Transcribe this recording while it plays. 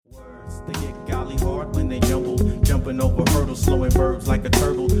They get golly hard when they jumble, jumping over hurdles, slowing birds like a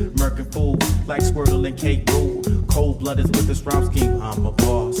turtle, murking fool like Squirtle and Kate Rule. Cold-blooded with this rhyme scheme, I'm a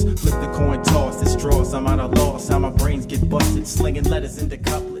boss. Flip the coin toss, it's straws, I'm out of loss. How my brains get busted, slinging letters into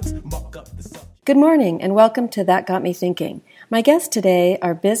couplets, muck up the subject. Good morning and welcome to That Got Me Thinking. My guests today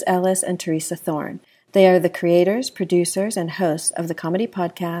are Biz Ellis and Teresa Thorne. They are the creators, producers, and hosts of the comedy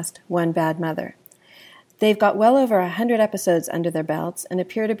podcast One Bad Mother. They've got well over 100 episodes under their belts and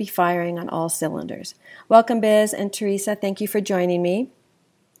appear to be firing on all cylinders. Welcome, Biz and Teresa. Thank you for joining me.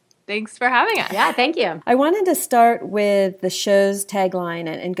 Thanks for having us. Yeah, thank you. I wanted to start with the show's tagline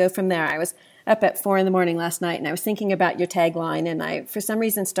and go from there. I was up at 4 a.m. last night, and I was thinking about your tagline, and I, for some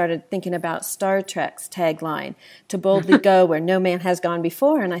reason, started thinking about Star Trek's tagline, to boldly go where no man has gone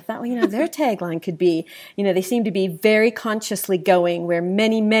before, and I thought, well, their tagline could be, they seem to be very consciously going where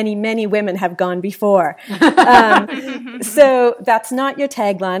many, many, many women have gone before. So that's not your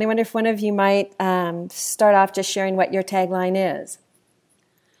tagline. I wonder if one of you might start off just sharing what your tagline is.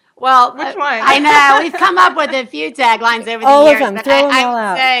 Well, which one? I know we've come up with a few taglines over the all years. All of them. But Throw them I all would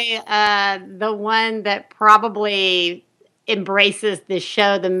out. say the one that probably embraces the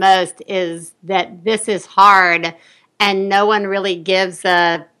show the most is that this is hard, and no one really gives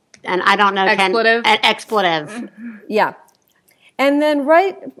an expletive. Yeah. And then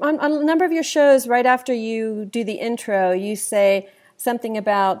right on a number of your shows, right after you do the intro, you say something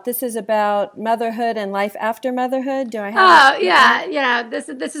about this is about motherhood and life after motherhood. Do I have? Oh yeah, this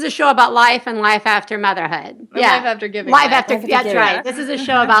is a show about life and life after motherhood. Or yeah, life after giving. Life after giving. that's right. This is a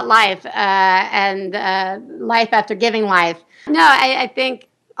show about life and life after giving life. No, I think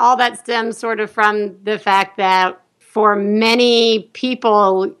all that stems sort of from the fact that for many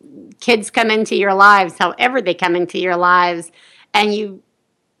people, kids come into your lives, however they come into your lives, and you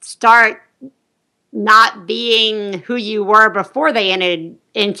start not being who you were before they entered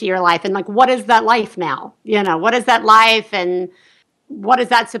into your life. And what is that life now? What is that life and what is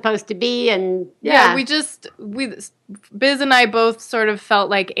that supposed to be? And yeah, Biz and I both sort of felt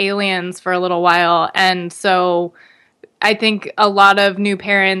like aliens for a little while. And so I think a lot of new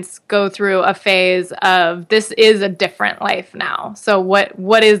parents go through a phase of this is a different life now. So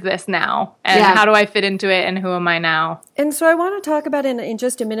what is this now? And how do I fit into it? And who am I now? And so I want to talk about in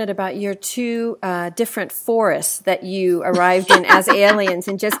just a minute about your two different forests that you arrived in as aliens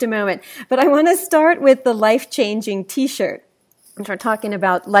in just a moment. But I want to start with the life-changing T-shirt. We're talking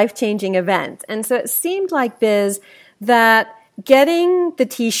about life-changing events. And so it seemed like, Biz, that getting the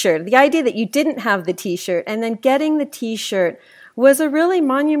T-shirt, the idea that you didn't have the T-shirt, and then getting the T-shirt was a really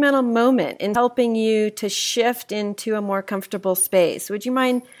monumental moment in helping you to shift into a more comfortable space. Would you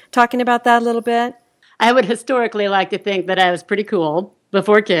mind talking about that a little bit? I would historically like to think that I was pretty cool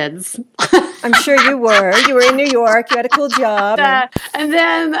before kids. I'm sure you were. You were in New York. You had a cool job. And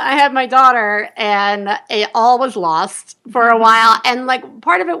then I had my daughter, and it all was lost for a while. And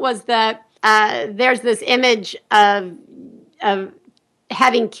part of it was that there's this image of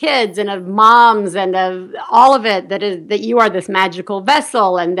having kids and of moms and of all of it that you are this magical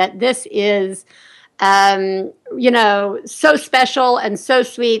vessel and that this is so special and so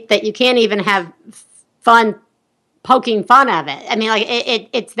sweet that you can't even have fun poking fun of it. I mean,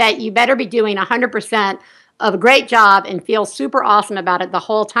 it's that you better be doing 100% of a great job and feel super awesome about it the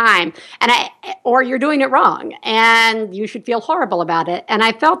whole time, or you're doing it wrong, and you should feel horrible about it. And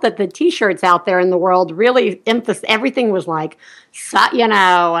I felt that the T-shirts out there in the world really everything was the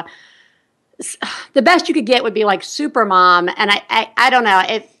best you could get would be super mom, and I don't know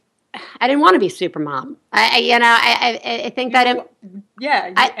if I didn't want to be super mom. I think that and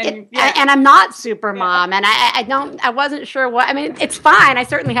I'm not super mom, and I wasn't sure what. I mean, it's fine. I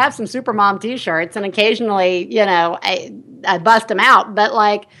certainly have some super mom T-shirts, and occasionally, I bust them out.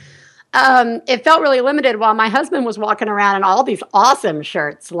 But it felt really limited. While my husband was walking around in all these awesome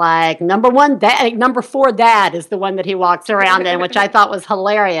shirts, like number 4 dad is the one that he walks around in, which I thought was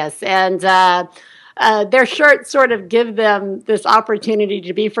hilarious, and. Their shirts sort of give them this opportunity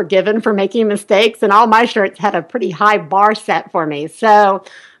to be forgiven for making mistakes, and all my shirts had a pretty high bar set for me. So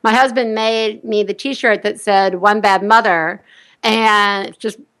my husband made me the T-shirt that said One Bad Mother, and it's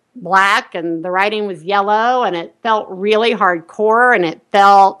just black, and the writing was yellow, and it felt really hardcore, and it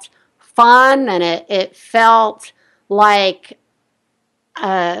felt fun, and it felt like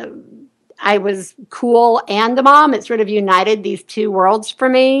I was cool and a mom. It sort of united these two worlds for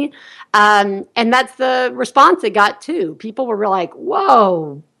me. And that's the response it got too. People were like,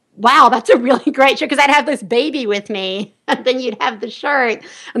 whoa, wow, that's a really great shirt. Because I'd have this baby with me, and then you'd have the shirt.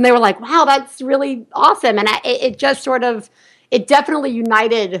 And they were like, wow, that's really awesome. And it just sort of, it definitely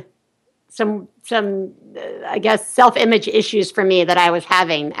united I guess, self-image issues for me that I was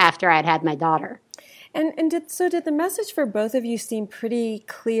having after I'd had my daughter. And did the message for both of you seem pretty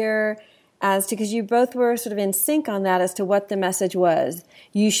clear as to, because you both were sort of in sync on that as to what the message was?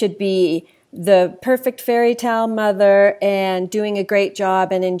 You should be the perfect fairy tale mother and doing a great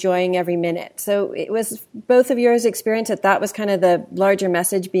job and enjoying every minute. So it was both of yours experience that was kind of the larger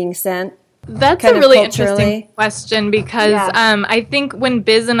message being sent? That's a really interesting question because I think when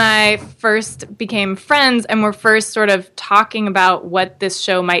Biz and I first became friends and were first sort of talking about what this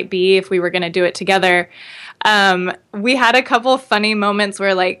show might be if we were going to do it together, we had a couple funny moments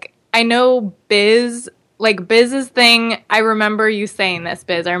where, like, I know Biz's thing, I remember you saying this,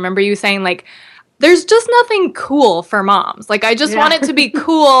 Biz. I remember you saying, like, there's just nothing cool for moms. Like, I just want it to be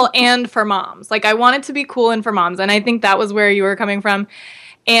cool and for moms. Like, I want it to be cool and for moms. And I think that was where you were coming from.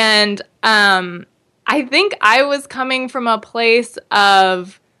 And I think I was coming from a place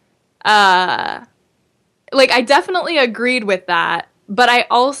of, I definitely agreed with that. But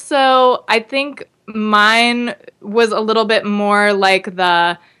I think mine was a little bit more like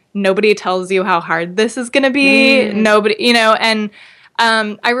the nobody tells you how hard this is going to be. Nobody, and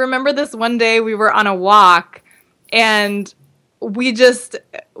I remember this one day we were on a walk and we just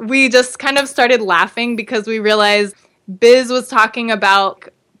kind of started laughing because we realized Biz was talking about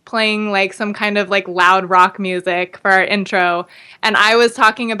playing like some kind of like loud rock music for our intro, and I was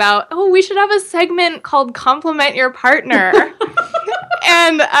talking about, we should have a segment called Compliment Your Partner.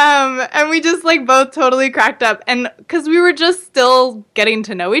 and we just like both totally cracked up, and because we were just still getting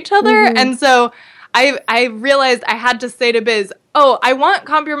to know each other. And so I realized I had to say to Biz, I want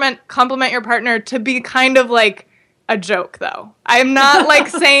Compliment Your Partner to be kind of like a joke, though. I'm not like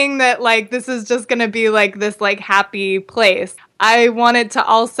saying that like this is just gonna be like this like happy place. I want it to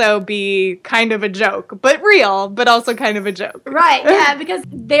also be kind of a joke, but real, but also kind of a joke. Right, yeah, because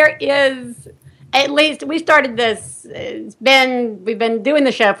there is, at least we started this, we've been doing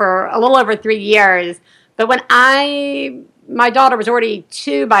the show for a little over 3 years, but when my daughter was already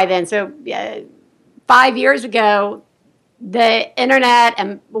 2 by then, so 5 years ago, the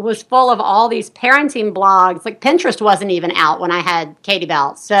internet was full of all these parenting blogs. Like Pinterest wasn't even out when I had Katie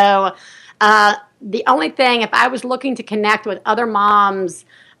Bell. So the only thing, if I was looking to connect with other moms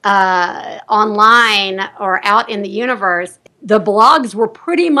online or out in the universe, the blogs were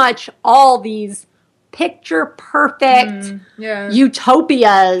pretty much all these picture perfect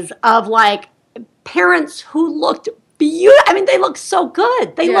utopias of like parents who looked beautiful. I mean, they look so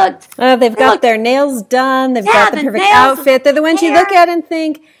good. They've got their nails done. They've got the perfect outfit. They're the ones you look at and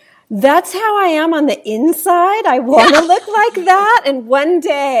think, that's how I am on the inside. I want to look like that. And one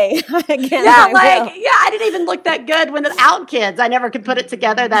day, again, I didn't even look that good when the out kids. I never could put it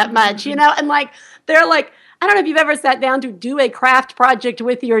together that much, And like, they're like, I don't know if you've ever sat down to do a craft project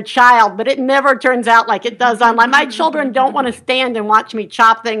with your child, but it never turns out like it does online. My children don't want to stand and watch me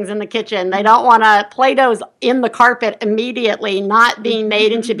chop things in the kitchen. They don't want to, Play-Doh's in the carpet immediately, not being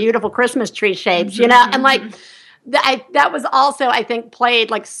made into beautiful Christmas tree shapes, And like, that was also, I think,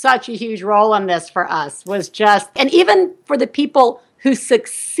 played like such a huge role in this for us, was just, and even for the people who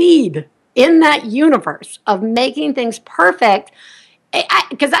succeed in that universe of making things perfect,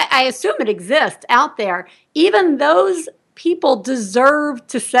 because I assume it exists out there, even those people deserve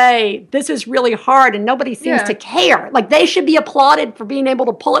to say, this is really hard and nobody seems to care. Like, they should be applauded for being able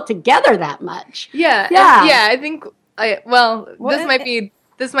to pull it together that much. I think,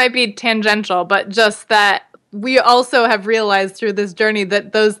 this might be tangential, but just that we also have realized through this journey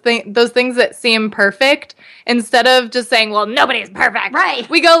that those things that seem perfect, instead of just saying, well, nobody's perfect, right?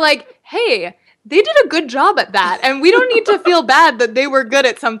 We go like, hey, they did a good job at that, and we don't need to feel bad that they were good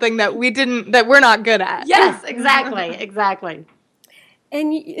at something that we're not good at. Yes, exactly.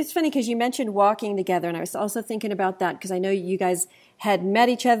 And it's funny because you mentioned walking together, and I was also thinking about that because I know you guys had met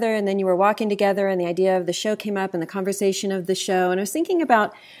each other and then you were walking together and the idea of the show came up and the conversation of the show. And I was thinking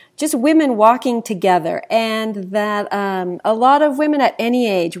about just women walking together, and that a lot of women at any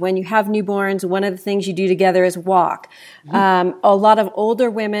age, when you have newborns, one of the things you do together is walk. Mm-hmm. A lot of older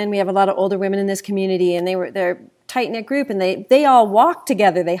women, we have a lot of older women in this community, and they're tight-knit group, and they all walk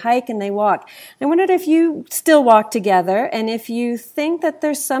together. They hike and they walk. I wondered if you still walk together, and if you think that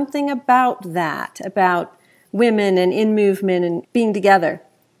there's something about that, about women and in movement and being together.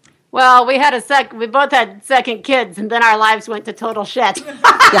 Well, we both had second kids, and then our lives went to total shit.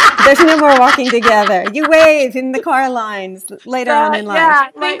 There's no more walking together. You wave in the car lines later on in life. Yeah,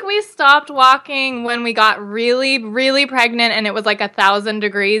 I think we stopped walking when we got really, really pregnant, and it was like 1,000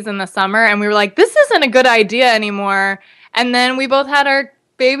 degrees in the summer, and we were like, this isn't a good idea anymore. And then we both had our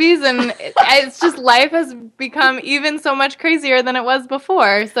babies, and it's just life has become even so much crazier than it was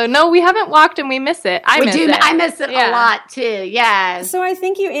before. So no, we haven't walked and we miss it. I miss it a lot too. Yeah. So I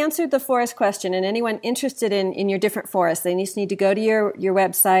think you answered the forest question, and anyone interested in your different forests, they just need to go to your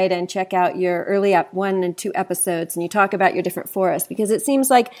website and check out your early 1 and 2 episodes, and you talk about your different forests, because it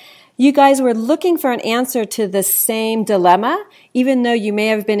seems like you guys were looking for an answer to the same dilemma, even though you may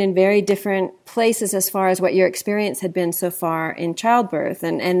have been in very different places as far as what your experience had been so far in childbirth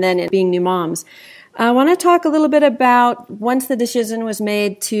and then in being new moms. I want to talk a little bit about once the decision was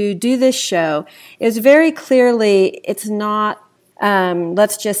made to do this show. It was very clearly, it's not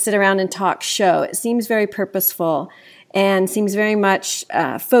let's just sit around and talk show. It seems very purposeful and seems very much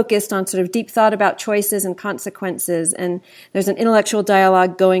focused on sort of deep thought about choices and consequences. And there's an intellectual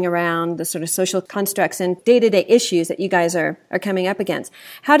dialogue going around the sort of social constructs and day-to-day issues that you guys are coming up against.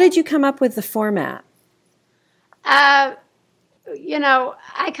 How did you come up with the format? I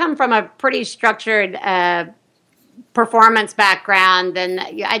come from a pretty structured performance background, and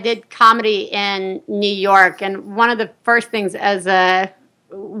I did comedy in New York. And one of the first things as a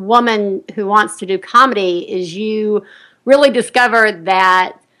woman who wants to do comedy is you really discover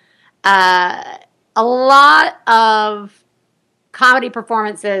that a lot of comedy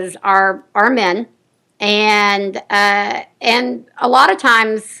performances are men, and a lot of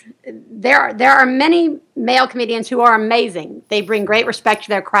times there are many male comedians who are amazing. They bring great respect to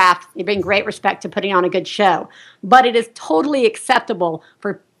their craft. They bring great respect to putting on a good show. But it is totally acceptable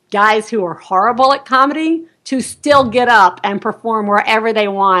for guys who are horrible at comedy to still get up and perform wherever they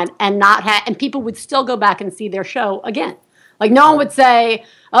want and and people would still go back and see their show again. Like no one would say,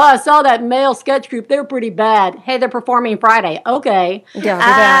 "Oh, I saw that male sketch group. They're pretty bad. Hey, they're performing Friday. Okay."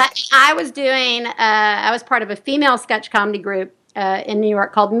 Yeah, I was part of a female sketch comedy group in New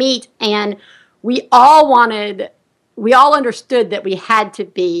York called Meet, and we all understood that we had to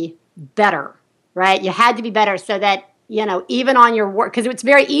be better, right? You had to be better so that, even on your work, because it's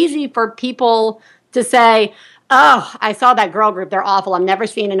very easy for people to say, "Oh, I saw that girl group. They're awful. I'm never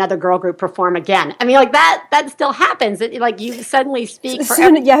seeing another girl group perform again." I mean, like that still happens. You suddenly speak for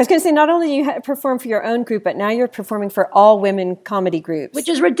yeah, I was going to say, not only do you perform for your own group, but now you're performing for all women comedy groups. Which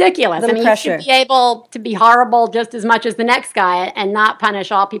is ridiculous. You should be able to be horrible just as much as the next guy and not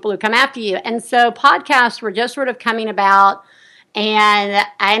punish all people who come after you. And so podcasts were just sort of coming about. And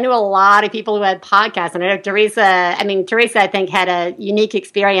I knew a lot of people who had podcasts. And I know Teresa, I think, had a unique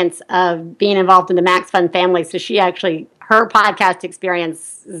experience of being involved in the Max Fun family. So her podcast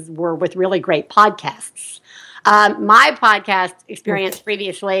experiences were with really great podcasts. My podcast experience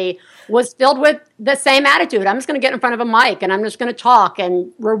previously was filled with the same attitude. I'm just going to get in front of a mic and I'm just going to talk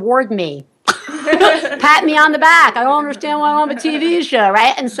and reward me. Pat me on the back. I don't understand why I'm on a TV show,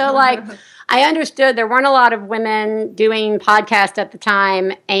 right? And so I understood there weren't a lot of women doing podcasts at the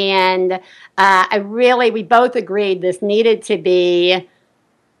time, and we both agreed this needed to be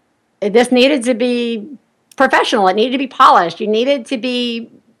professional. It needed to be polished. It's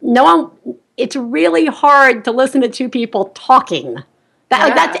really hard to listen to two people talking.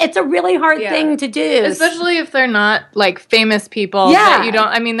 It's a really hard thing to do. Especially if they're not famous people that you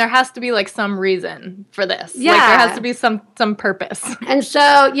don't, there has to be some reason for this. Yeah. There has to be some purpose. And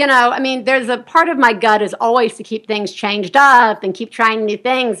so, there's a part of my gut is always to keep things changed up and keep trying new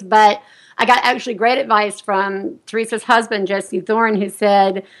things. But I got actually great advice from Teresa's husband, Jesse Thorne, who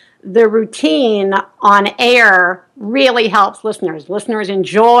said, the routine on air really helps listeners. Listeners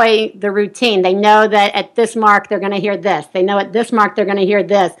enjoy the routine. They know that at this mark, they're going to hear this. They know at this mark, they're going to hear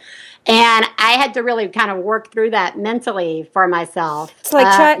this. And I had to really kind of work through that mentally for myself. It's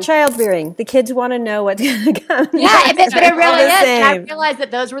like child rearing. The kids want to know what's going to come. Yeah, but it really is. And I realized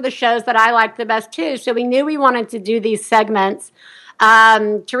that those were the shows that I liked the best, too. So we knew we wanted to do these segments.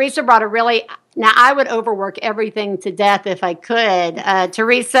 Teresa brought now I would overwork everything to death if I could.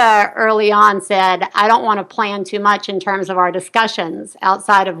 Teresa early on said, I don't want to plan too much in terms of our discussions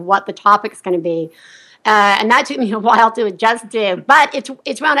outside of what the topic's going to be. And that took me a while to adjust to, but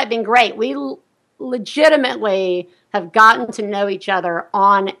it's wound up being great. We legitimately have gotten to know each other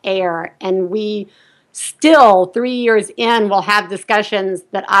on air, and we still 3 years in will have discussions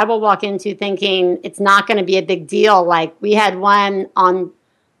that I will walk into thinking it's not going to be a big deal. Like we had one on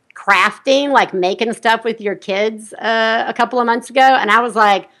crafting, making stuff with your kids a couple of months ago, and I was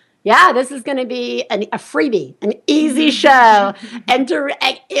like, yeah, this is going to be a freebie, an easy show. And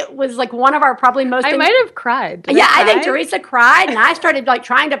it was one of our probably most... I might have cried. I think Teresa cried, and I started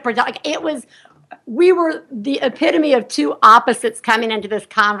trying to project. We were the epitome of two opposites coming into this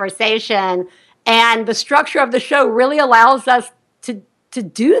conversation, and the structure of the show really allows us to to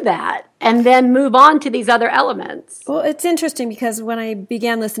do that and then move on to these other elements. Well, it's interesting because when I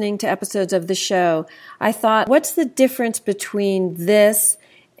began listening to episodes of the show, I thought, what's the difference between this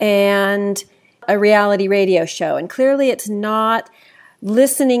and a reality radio show? And clearly it's not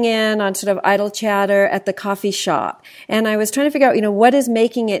listening in on sort of idle chatter at the coffee shop. And I was trying to figure out, what is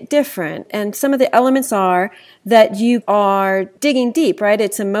making it different? And some of the elements are that you are digging deep, right?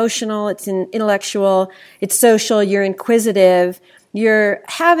 It's emotional, it's intellectual, it's social, you're inquisitive, you're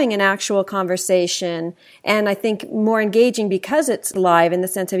having an actual conversation, and I think more engaging because it's live in the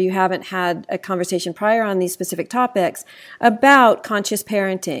sense of you haven't had a conversation prior on these specific topics about conscious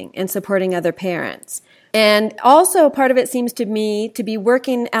parenting and supporting other parents. And also part of it seems to me to be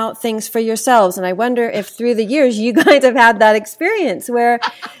working out things for yourselves. And I wonder if through the years you guys have had that experience where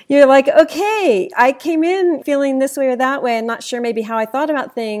you're like, okay, I came in feeling this way or that way and not sure maybe how I thought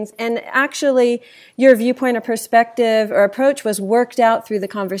about things. And actually your viewpoint or perspective or approach was worked out through the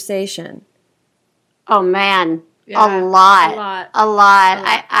conversation. Oh, man. Yeah, a lot.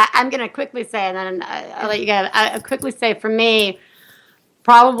 I'm going to quickly say, and then I'll let you go. I'll quickly say for me,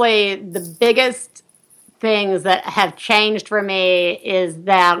 probably the biggest things that have changed for me is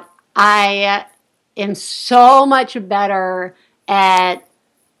that I am so much better at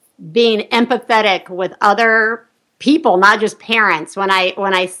being empathetic with other people, not just parents. When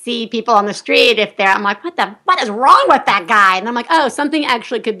I see people on the street, I'm like, what is wrong with that guy? And I'm like, oh, something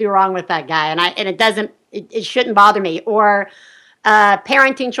actually could be wrong with that guy, and it shouldn't bother me. Or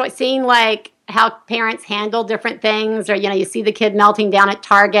parenting choice, seeing like how parents handle different things, or you see the kid melting down at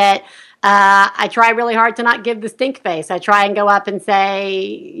Target. I try really hard to not give the stink face. I try and go up and say,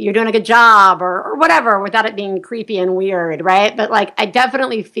 you're doing a good job or whatever without it being creepy and weird, right? But like, I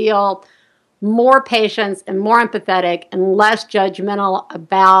definitely feel more patience and more empathetic and less judgmental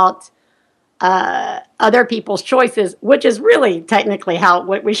about other people's choices, which is really technically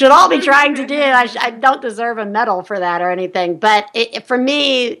what we should all be trying to do. I don't deserve a medal for that or anything. But for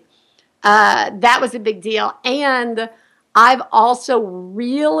me, that was a big deal. And I've also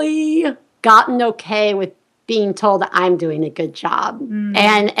really gotten okay with being told that I'm doing a good job. Mm.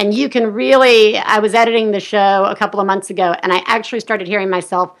 And you can really, I was editing the show a couple of months ago, and I actually started hearing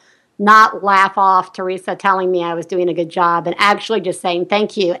myself not laugh off Teresa telling me I was doing a good job and actually just saying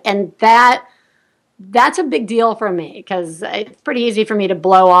thank you. And that's a big deal for me because it's pretty easy for me to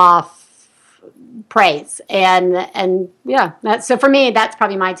blow off praise and yeah, so for me that's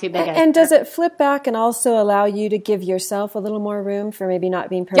probably my two biggest. And does it flip back and also allow you to give yourself a little more room for maybe not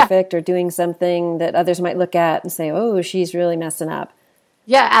being perfect or doing something that others might look at and say, oh, she's really messing up?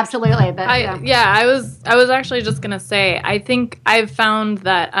 Yeah, absolutely. But I was actually just gonna say, I think I've found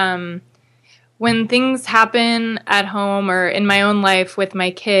that when things happen at home or in my own life with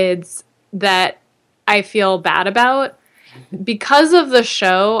my kids that I feel bad about, because of the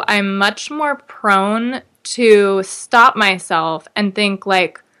show, I'm much more prone to stop myself and think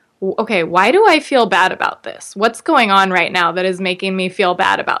like, okay, why do I feel bad about this? What's going on right now that is making me feel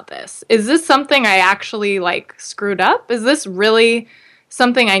bad about this? Is this something I actually like screwed up? Is this really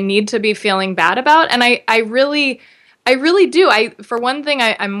something I need to be feeling bad about? And I really do. For one thing,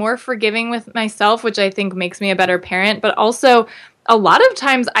 I'm more forgiving with myself, which I think makes me a better parent, but also a lot of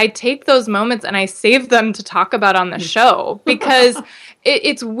times I take those moments and I save them to talk about on the show because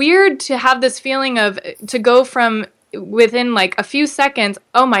it's weird to have this feeling of to go from within like a few seconds,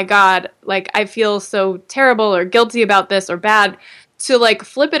 oh my God, like I feel so terrible or guilty about this or bad, to like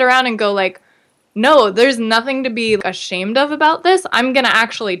flip it around and go like, no, there's nothing to be ashamed of about this. I'm going to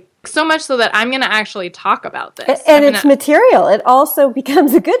actually, so much so that I'm going to actually talk about this. And it's material. It also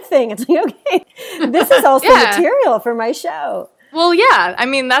becomes a good thing. It's like, okay, this is also material for my show. Well, yeah, I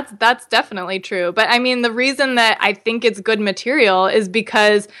mean, that's definitely true. But I mean, the reason that I think it's good material is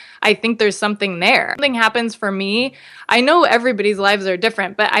because I think there's something there. Something happens for me. I know everybody's lives are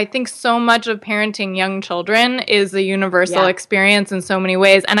different, but I think so much of parenting young children is a universal experience in so many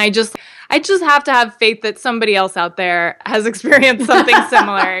ways. And I just have to have faith that somebody else out there has experienced something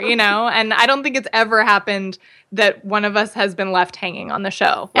similar, And I don't think it's ever happened that one of us has been left hanging on the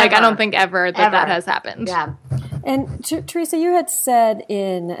show. Like, I don't think ever that has happened. Yeah. And Teresa, you had said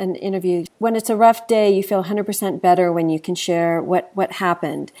in an interview, when it's a rough day, you feel 100% better when you can share what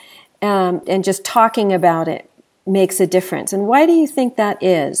happened. And just talking about it makes a difference. And why do you think that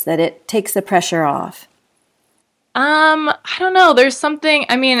is, that it takes the pressure off? I don't know. There's something,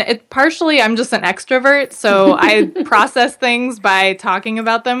 partially I'm just an extrovert, so I process things by talking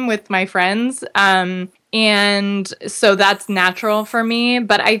about them with my friends. And so that's natural for me.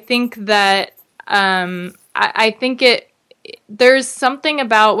 But I think that, I think there's something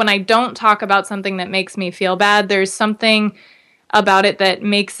about when I don't talk about something that makes me feel bad, there's something about it that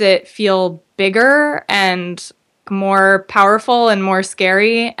makes it feel bigger and more powerful and more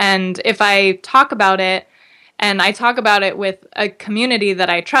scary. And if I talk about it, and I talk about it with a community that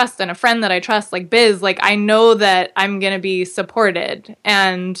I trust and a friend that I trust, like Biz, like I know that I'm going to be supported.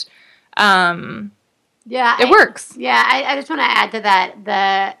 And it works. Yeah, I just want to add to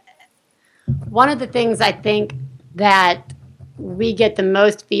that. One of the things I think that we get the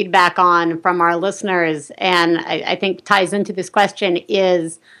most feedback on from our listeners, and I think ties into this question,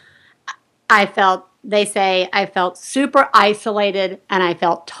 is they say, I felt super isolated and I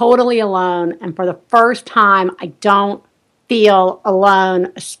felt totally alone. And for the first time, I don't feel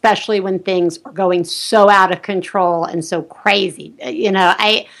alone, especially when things are going so out of control and so crazy.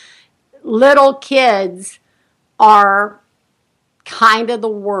 Little kids are kind of the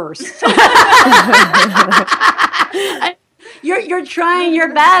worst. You're trying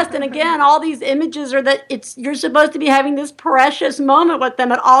your best, and again, all these images are that you're supposed to be having this precious moment with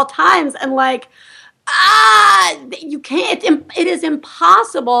them at all times, and like, you can't. It is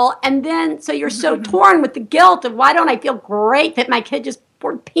impossible, and then so you're so torn with the guilt of why don't I feel great that my kid just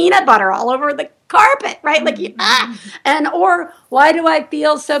poured peanut butter all over the carpet, right? Like, or why do I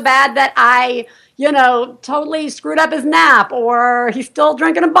feel so bad that I, totally screwed up his nap, or he's still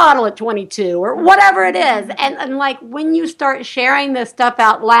drinking a bottle at 22, or whatever it is. And like when you start sharing this stuff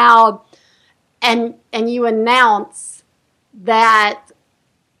out loud, and you announce that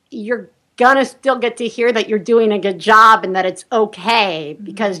you're gonna still get to hear that you're doing a good job and that it's okay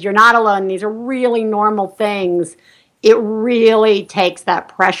because you're not alone. These are really normal things. It really takes that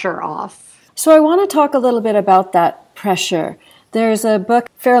pressure off. So I want to talk a little bit about that pressure. There's a book,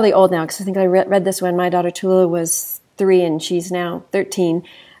 fairly old now, because I think I read this when my daughter Tula was 3 and she's now 13.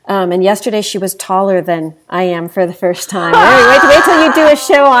 And yesterday she was taller than I am for the first time. Wait till you do a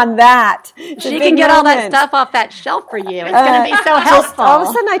show on that. She can get all that stuff off that shelf for you. It's going to be so helpful. All of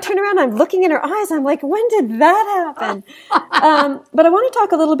a sudden I turn around, I'm looking in her eyes. I'm like, when did that happen? But I want to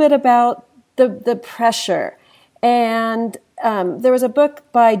talk a little bit about the pressure. And there was a book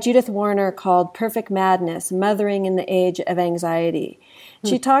by Judith Warner called Perfect Madness, Mothering in the Age of Anxiety.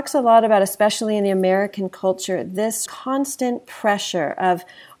 She talks a lot about, especially in the American culture, this constant pressure of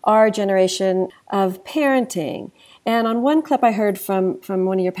our generation of parenting. And on one clip I heard from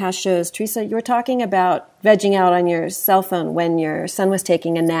one of your past shows, Teresa, you were talking about vegging out on your cell phone when your son was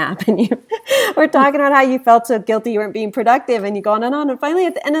taking a nap. And you were talking about how you felt so guilty you weren't being productive. And you go on and on. And finally,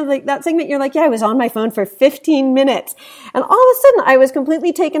 at the end of that segment, you're like, yeah, I was on my phone for 15 minutes. And all of a sudden, I was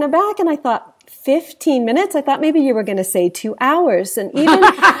completely taken aback. And I thought, 15 minutes? I thought maybe you were going to say 2 hours. And even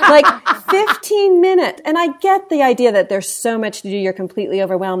like 15 minutes. And I get the idea that there's so much to do, you're completely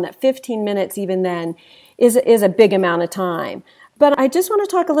overwhelmed, that 15 minutes even then is a big amount of time. But I just want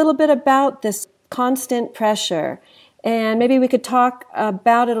to talk a little bit about this constant pressure. And maybe we could talk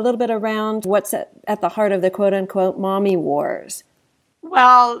about it a little bit around what's at the heart of the quote-unquote mommy wars.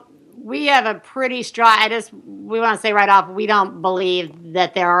 Well, we have a pretty strong, we want to say right off, we don't believe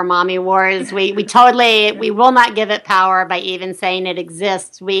that there are mommy wars. We will not give it power by even saying it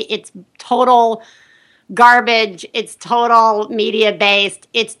exists. It's total garbage. It's total media based.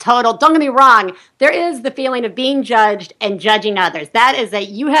 It's total, don't get me wrong, there is the feeling of being judged and judging others. That is that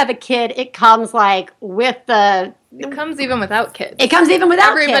you have a kid, it comes like with the... It comes even without kids. It comes even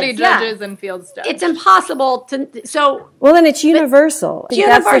without Everybody kids. Everybody judges and feels judged. It's impossible to... So well, then it's universal. It's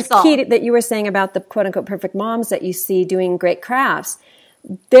universal. That's the key that you were saying about the quote-unquote perfect moms that you see doing great crafts.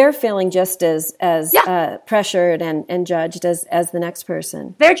 They're feeling just as pressured and judged as the next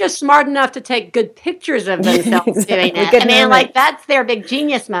person. They're just smart enough to take good pictures of themselves exactly. doing it. I mean, like, that's their big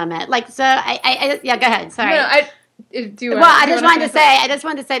genius moment. Like, so, yeah, go ahead. Sorry. No, I just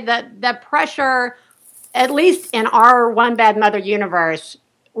wanted to say that the pressure, at least in our One Bad Mother universe,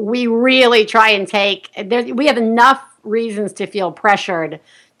 we really try and we have enough reasons to feel pressured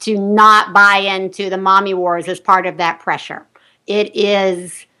to not buy into the mommy wars as part of that pressure. It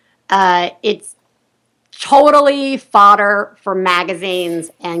is, it's totally fodder for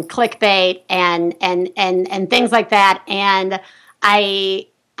magazines and clickbait and things like that. And I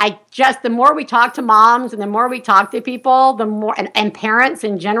just, the more we talk to moms and the more we talk to people, the more, and parents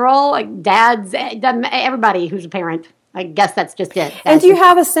in general, like dads, everybody who's a parent, I guess that's just it. And do you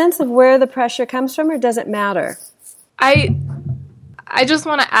have a sense of where the pressure comes from, or does it matter? I just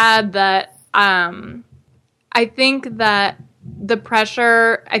want to add that I think that the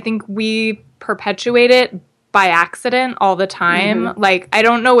pressure, I think we perpetuate it by accident all the time. Mm-hmm. Like, I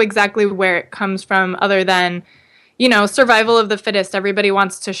don't know exactly where it comes from other than, survival of the fittest. Everybody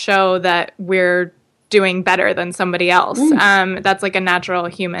wants to show that we're doing better than somebody else. That's like a natural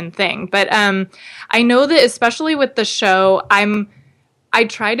human thing. But I know that especially with the show, I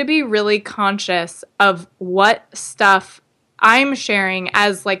try to be really conscious of what stuff I'm sharing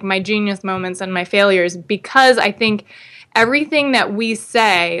as like my genius moments and my failures, because I think everything that we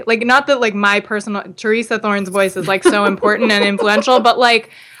say, like, not that like my personal Teresa Thorne's voice is like so important and influential, but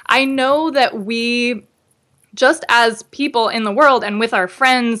like I know that we, just as people in the world and with our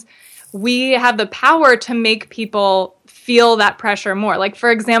friends, we have the power to make people feel that pressure more. Like,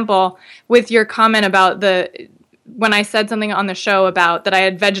 for example, with your comment about when I said something on the show about that I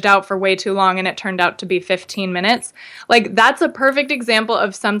had vegged out for way too long and it turned out to be 15 minutes, like that's a perfect example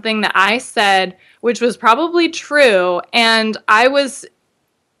of something that I said, which was probably true. And I was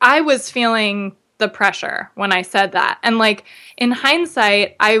feeling the pressure when I said that. And like in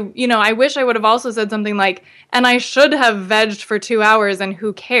hindsight, I wish I would have also said something like, and I should have vegged for 2 hours and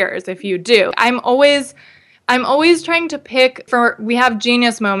who cares if you do. I'm always trying to pick we have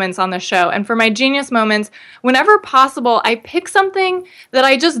genius moments on the show. And for my genius moments, whenever possible, I pick something that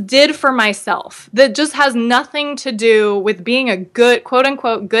I just did for myself that just has nothing to do with being a good, quote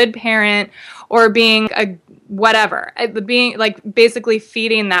unquote, good parent or being a whatever, being like basically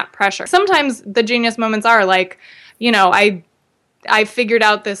feeding that pressure. Sometimes the genius moments are like, I figured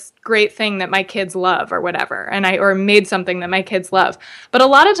out this great thing that my kids love or whatever, or made something that my kids love. But a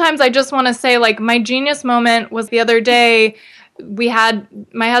lot of times I just want to say, like, my genius moment was the other day.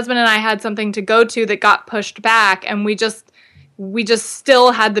 My husband and I had something to go to that got pushed back, and we just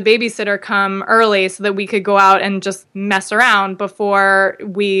still had the babysitter come early so that we could go out and just mess around before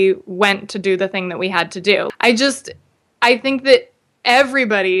we went to do the thing that we had to do. I think that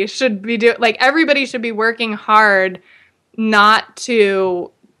everybody should be working hard not to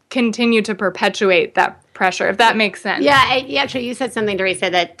continue to perpetuate that pressure, if that makes sense. Yeah, actually, you said something, Teresa,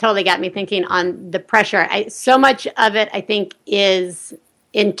 that totally got me thinking on the pressure. So much of it, I think, is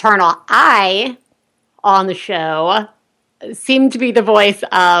internal. I, on the show, seem to be the voice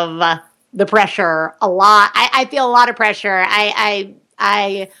of the pressure a lot. I feel a lot of pressure.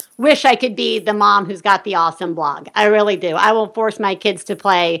 I wish I could be the mom who's got the awesome blog. I really do. I will force my kids to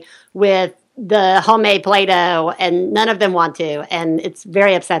play with the homemade Play-Doh, and none of them want to, and it's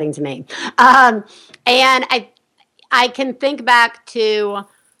very upsetting to me. And I can think back to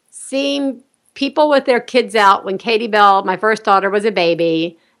seeing people with their kids out when Katie Bell, my first daughter, was a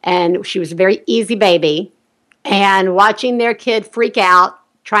baby, and she was a very easy baby, and watching their kid freak out,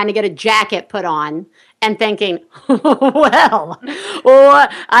 trying to get a jacket put on, and thinking, well,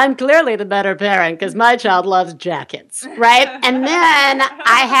 I'm clearly the better parent because my child loves jackets, right? And then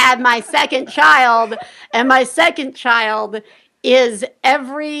I had my second child, and my second child is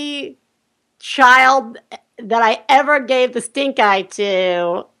every child that I ever gave the stink eye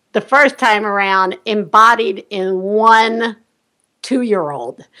to the first time around embodied in one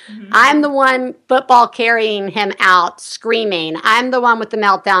 2-year-old. Mm-hmm. I'm the one football carrying him out, screaming. I'm the one with the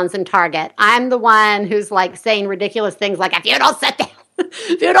meltdowns in Target. I'm the one who's like saying ridiculous things like, if you don't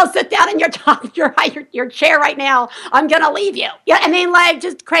sit down in your chair right now, I'm going to leave you. Yeah, I mean, like,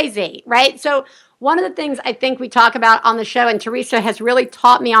 just crazy, right? So one of the things I think we talk about on the show, and Teresa has really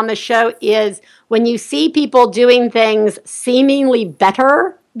taught me on the show, is when you see people doing things seemingly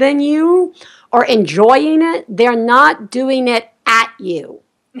better than you or enjoying it, they're not doing it at you.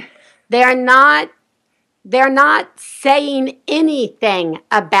 They're not saying anything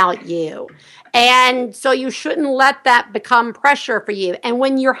about you. And so you shouldn't let that become pressure for you. And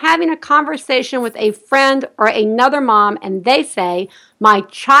when you're having a conversation with a friend or another mom and they say, my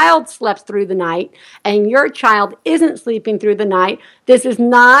child slept through the night and your child isn't sleeping through the night, this is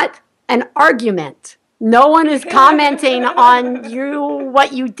not an argument. No one is commenting on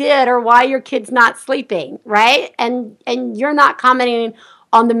what you did or why your kid's not sleeping, right? And you're not commenting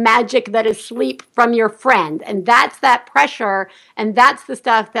on the magic that is sleep from your friend. And that's that pressure. And that's the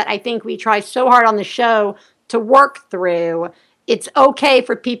stuff that I think we try so hard on the show to work through. It's okay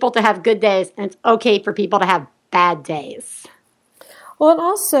for people to have good days, and it's okay for people to have bad days. Well, and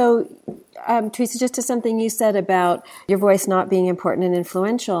also, Teresa, just to something you said about your voice not being important and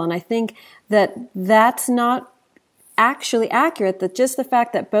influential, and I think that's not actually accurate, that just the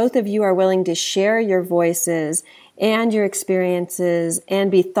fact that both of you are willing to share your voices and your experiences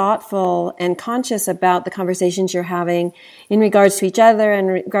and be thoughtful and conscious about the conversations you're having in regards to each other and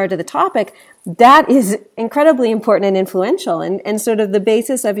in regard to the topic, that is incredibly important and influential and sort of the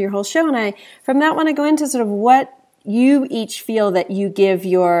basis of your whole show. And from that want to go into sort of what you each feel that you give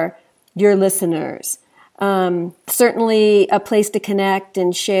your listeners. Certainly a place to connect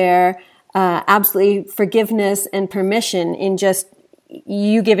and share, absolutely forgiveness and permission in just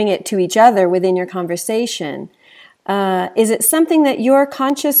you giving it to each other within your conversation. Is it something that you're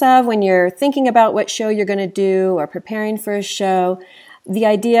conscious of when you're thinking about what show you're going to do or preparing for a show? The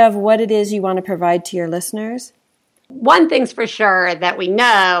idea of what it is you want to provide to your listeners? One thing's for sure that we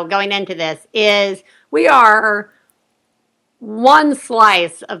know going into this is we are one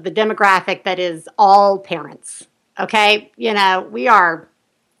slice of the demographic that is all parents. Okay? We are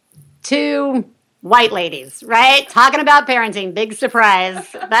two white ladies, right? Talking about parenting, big surprise.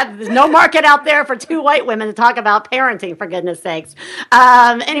 There's no market out there for two white women to talk about parenting, for goodness sakes.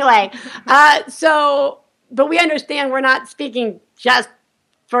 Anyway, but we understand we're not speaking just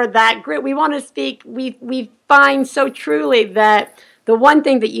for that group. We want to speak, we find so truly that the one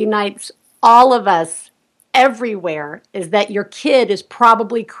thing that unites all of us everywhere is that your kid is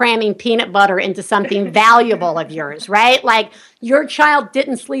probably cramming peanut butter into something valuable of yours, right? Like your child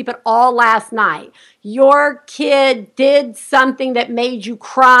didn't sleep at all last night. Your kid did something that made you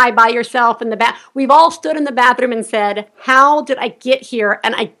cry by yourself in the bath. We've all stood in the bathroom and said, how did I get here?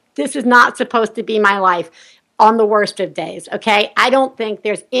 And this is not supposed to be my life on the worst of days, okay? I don't think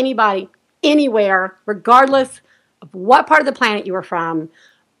there's anybody anywhere, regardless of what part of the planet you are from,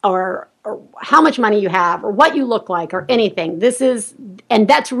 or how much money you have, or what you look like, or anything. And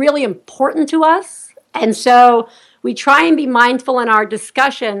that's really important to us. And so we try and be mindful in our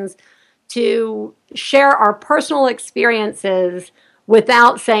discussions to share our personal experiences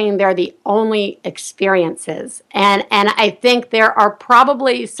without saying they're the only experiences. And I think there are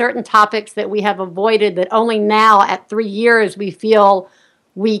probably certain topics that we have avoided that only now at 3 years we feel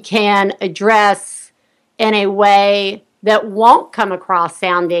we can address in a way that won't come across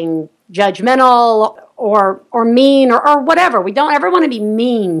sounding judgmental or mean or whatever. We don't ever want to be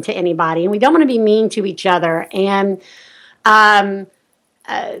mean to anybody, and we don't want to be mean to each other. And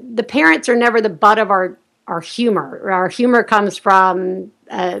the parents are never the butt of our humor. Our humor comes from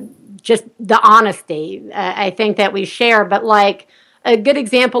just the honesty, I think, that we share. But like a good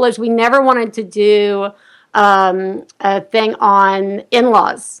example is we never wanted to do a thing on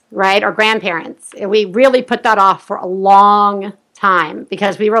in-laws, right, or grandparents. We really put that off for a long time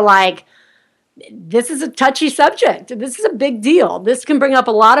because we were like, this is a touchy subject. This is a big deal. This can bring up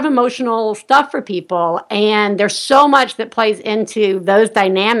a lot of emotional stuff for people. And there's so much that plays into those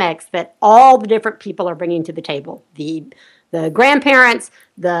dynamics that all the different people are bringing to the table. The grandparents,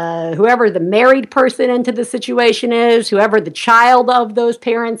 whoever the married person into the situation is, whoever the child of those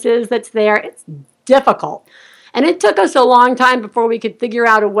parents is that's there. It's difficult. And it took us a long time before we could figure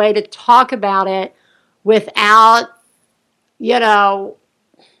out a way to talk about it without,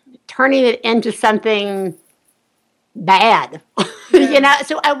 turning it into something bad. Yeah.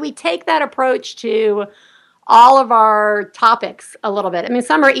 So we take that approach to all of our topics a little bit. I mean,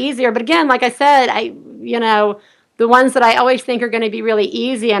 some are easier, but again, like I said, the ones that I always think are going to be really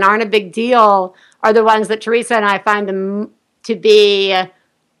easy and aren't a big deal are the ones that Teresa and I find them to be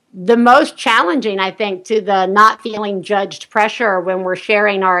the most challenging, I think, to the not feeling judged pressure when we're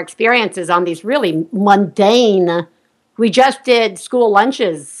sharing our experiences on these really mundane. We just did school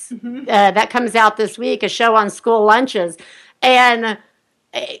lunches. Mm-hmm. That comes out this week, a show on school lunches. And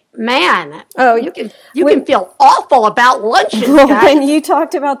man, you can feel awful about lunches. When you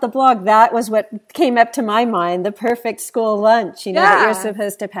talked about the blog, that was what came up to my mind, the perfect school lunch, that you're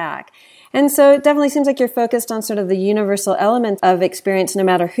supposed to pack. And so it definitely seems like you're focused on sort of the universal elements of experience, no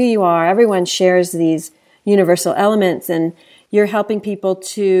matter who you are. Everyone shares these universal elements, and you're helping people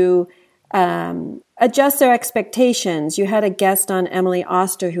to adjust their expectations. You had a guest on, Emily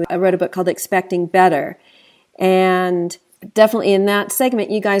Oster, who wrote a book called Expecting Better. And definitely in that segment,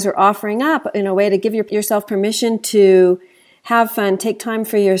 you guys are offering up in a way to give yourself permission to have fun, take time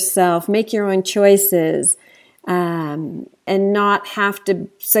for yourself, make your own choices, and not have to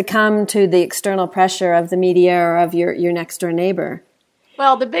succumb to the external pressure of the media or of your next door neighbor.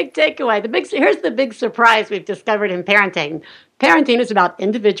 Well, the big takeaway, here's the big surprise we've discovered in parenting. Parenting is about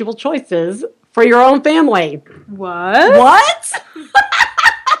individual choices for your own family. What?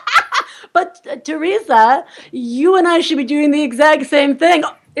 But Teresa, you and I should be doing the exact same thing.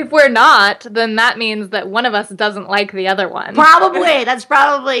 If we're not, then that means that one of us doesn't like the other one. Probably. That's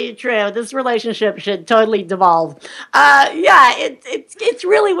probably true. This relationship should totally devolve. It's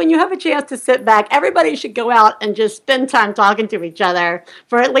really when you have a chance to sit back, everybody should go out and just spend time talking to each other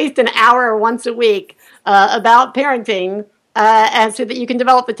for at least an hour once a week about parenting. And so that you can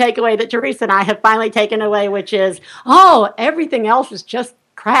develop the takeaway that Teresa and I have finally taken away, which is, everything else is just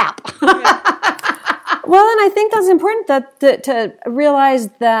crap. Well, and I think that's important to realize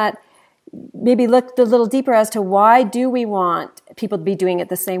that maybe look a little deeper as to why do we want people to be doing it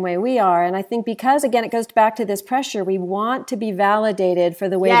the same way we are. And I think because, again, it goes back to this pressure. We want to be validated for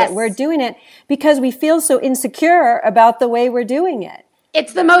the way that we're doing it because we feel so insecure about the way we're doing it.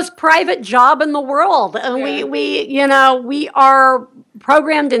 It's the most private job in the world. And we are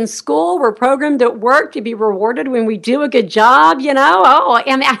programmed in school. We're programmed at work to be rewarded when we do a good job,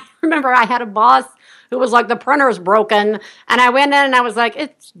 I remember I had a boss who was like, the printer's broken. And I went in and I was like,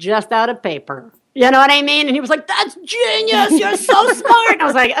 it's just out of paper. You know what I mean? And he was like, that's genius. You're so smart. And I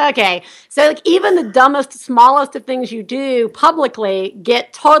was like, okay. So like even the dumbest, smallest of things you do publicly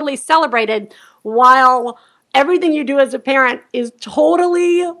get totally celebrated while everything you do as a parent is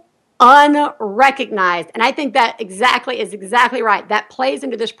totally unrecognized. And I think that is exactly right. That plays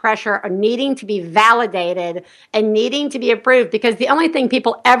into this pressure of needing to be validated and needing to be approved, because the only thing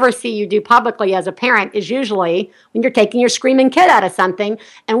people ever see you do publicly as a parent is usually when you're taking your screaming kid out of something.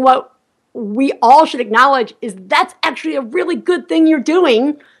 And what we all should acknowledge is that's actually a really good thing you're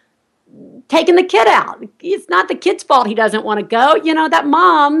doing, taking the kid out. It's not the kid's fault he doesn't want to go. That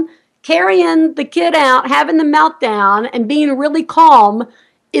mom carrying the kid out, having the meltdown, and being really calm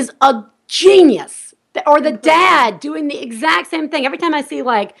is a genius. Or the dad doing the exact same thing. Every time I see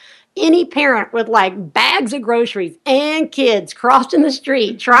like any parent with like bags of groceries and kids crossing the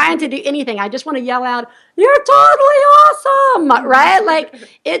street trying to do anything, I just want to yell out, "You're totally awesome!" Right? Like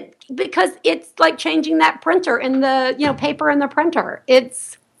because it's like changing that printer in the paper in the printer.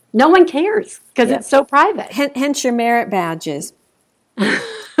 It's no one cares because it's so private. Hence your merit badges.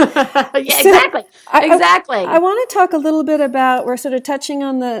 Yeah, exactly. Exactly. I want to talk a little bit about, we're sort of touching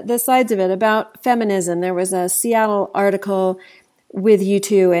on the sides of it, about feminism. There was a Seattle article with you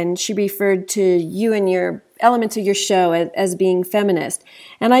two, and she referred to you and your elements of your show as being feminist.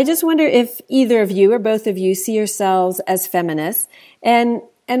 And I just wonder if either of you or both of you see yourselves as feminists and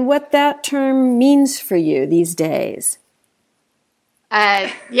what that term means for you these days.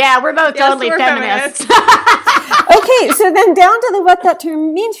 Yeah, we're both totally feminists. Okay, so then down to what that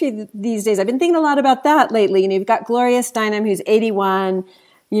term means for you these days. I've been thinking a lot about that lately. You've got Gloria Steinem, who's 81,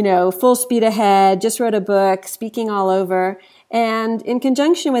 full speed ahead, just wrote a book, speaking all over. And in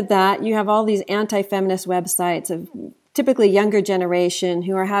conjunction with that, you have all these anti-feminist websites of typically younger generation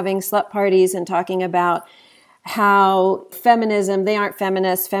who are having slut parties and talking about how they aren't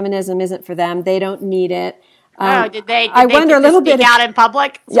feminists, feminism isn't for them, they don't need it. Did they wonder a little bit out in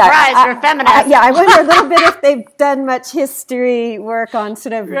public? Surprise, they're feminists. I wonder a little bit if they've done much history work on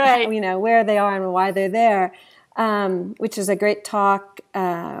sort of, where they are and why they're there, which is a great talk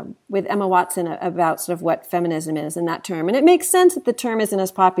with Emma Watson about sort of what feminism is in that term. And it makes sense that the term isn't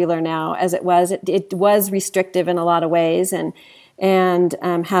as popular now as it was. It was restrictive in a lot of ways and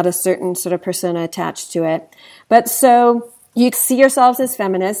had a certain sort of persona attached to it. But so you see yourselves as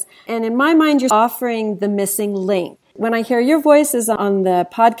feminists, and in my mind, you're offering the missing link. When I hear your voices on the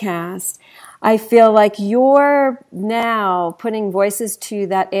podcast, I feel like you're now putting voices to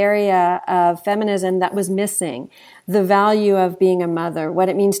that area of feminism that was missing, the value of being a mother, what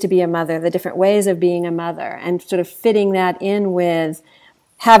it means to be a mother, the different ways of being a mother, and sort of fitting that in with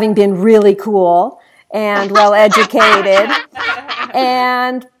having been really cool and well-educated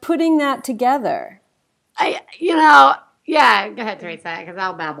and putting that together. Yeah, go ahead, Teresa, because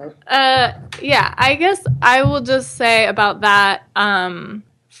I'll babble. Yeah, I guess I will just say about that.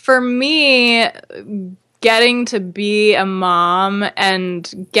 For me, getting to be a mom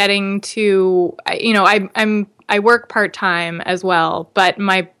and getting to, I work part-time as well, but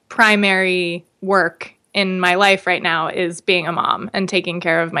my primary work in my life right now is being a mom and taking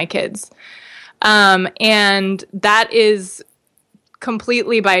care of my kids. And that is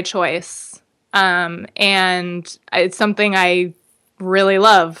completely by choice. And it's something I really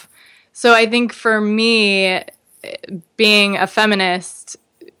love. So I think for me, being a feminist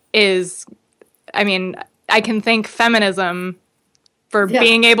is, I can thank feminism for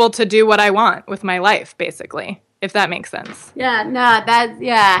being able to do what I want with my life, basically, if that makes sense. Yeah, no,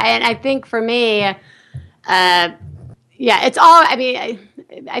 and I think for me, it's all,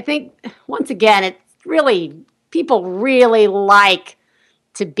 I think, once again, it's really, people really like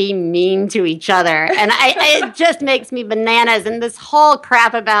to be mean to each other. And it just makes me bananas. And this whole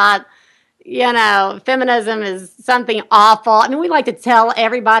crap about, feminism is something awful. We like to tell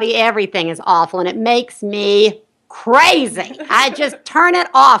everybody everything is awful, and it makes me crazy. I just turn it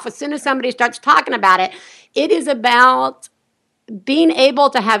off as soon as somebody starts talking about it. It is about being able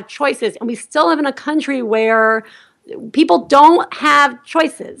to have choices. And we still live in a country where people don't have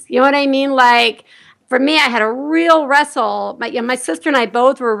choices. You know what I mean? Like, for me, I had a real wrestle. My sister and I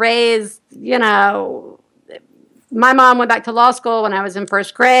both were raised, my mom went back to law school when I was in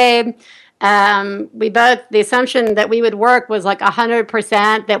first grade. the assumption that we would work was like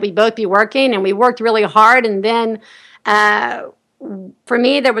 100%, that we'd both be working, and we worked really hard. And then for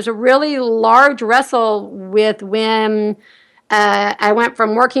me, there was a really large wrestle with when I went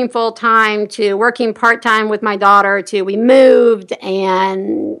from working full-time to working part-time with my daughter to we moved,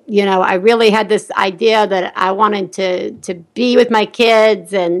 and, I really had this idea that I wanted to be with my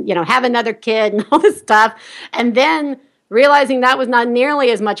kids and, have another kid and all this stuff. And then realizing that was not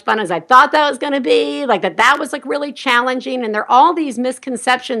nearly as much fun as I thought that was going to be, like that was like really challenging. And there are all these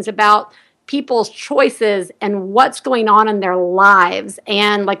misconceptions about people's choices and what's going on in their lives.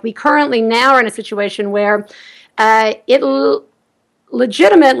 And like we currently now are in a situation where it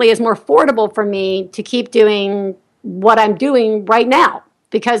legitimately is more affordable for me to keep doing what I'm doing right now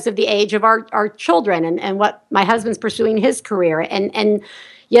because of the age of our children and what my husband's pursuing his career. And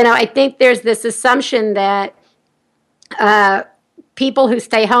I think there's this assumption that people who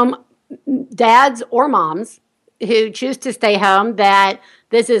stay home, dads or moms who choose to stay home, that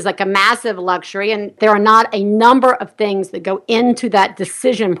this is like a massive luxury, and there are not a number of things that go into that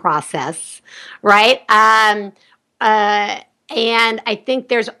decision process, right? And I think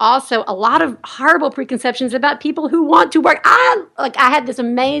there's also a lot of horrible preconceptions about people who want to work. I had this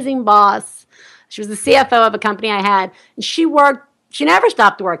amazing boss. She was the CFO of a company I had, and she never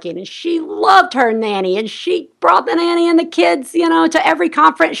stopped working, and she loved her nanny, and she brought the nanny and the kids, to every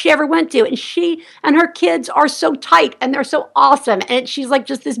conference she ever went to. And she and her kids are so tight, and they're so awesome. And she's like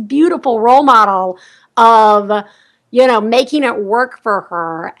just this beautiful role model of, making it work for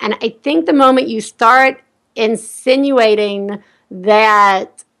her. And I think the moment you start insinuating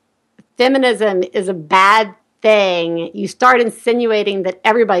that feminism is a bad thing, you start insinuating that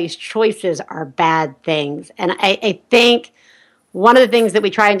everybody's choices are bad things. And I think one of the things that we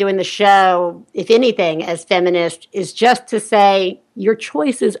try and do in the show, if anything, as feminists, is just to say your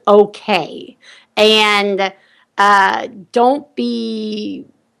choice is okay. And don't be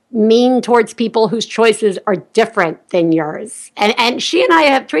mean towards people whose choices are different than yours. And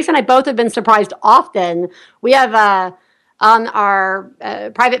Teresa and I both have been surprised often. We have on our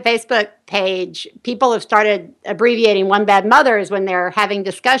private Facebook page, people have started abbreviating One Bad Mothers when they're having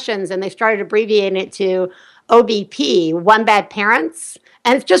discussions, and they started abbreviating it to OBP, One Bad Parents.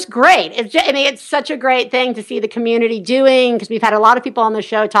 And it's just great. It's such a great thing to see the community doing, because we've had a lot of people on the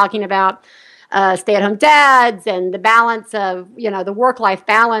show talking about stay-at-home dads and the balance of, the work-life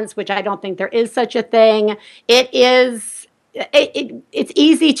balance, which I don't think there is such a thing. It's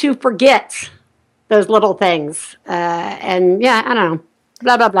easy to forget those little things. And yeah, I don't know.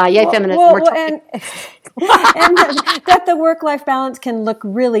 Blah, blah, blah. Yay, feminism. And that the work-life balance can look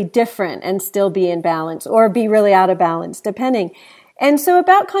really different and still be in balance or be really out of balance, depending. And so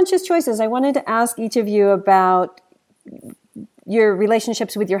about conscious choices, I wanted to ask each of you about your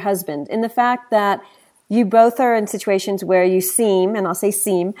relationships with your husband, and the fact that you both are in situations where you seem, and I'll say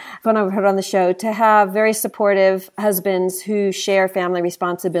seem, when I've heard on the show, to have very supportive husbands who share family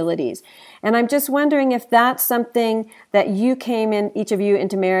responsibilities. And I'm just wondering if that's something that you came in, each of you,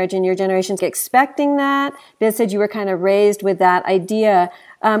 into marriage in your generations expecting that. Biz said you were kind of raised with that idea,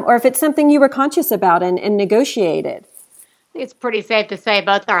 or if it's something you were conscious about and negotiated. I think it's pretty safe to say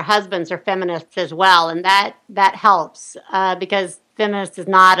both our husbands are feminists as well, and that helps because feminist is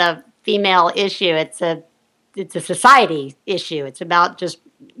not a female issue. It's a society issue. It's about just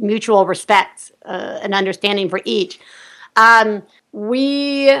mutual respect and understanding for each.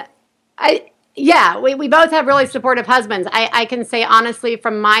 We both have really supportive husbands. I can say honestly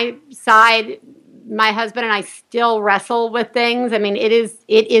from my side, my husband and I still wrestle with things. I mean, it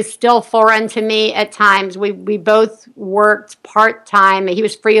is still foreign to me at times. We both worked part-time. He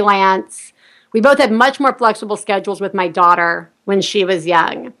was freelance. We both had much more flexible schedules with my daughter when she was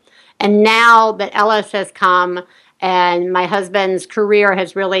young. And now that Ellis has come and my husband's career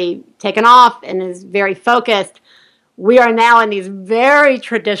has really taken off and is very focused, we are now in these very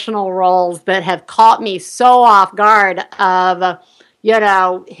traditional roles that have caught me so off guard of,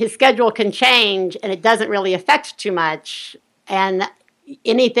 his schedule can change and it doesn't really affect too much. And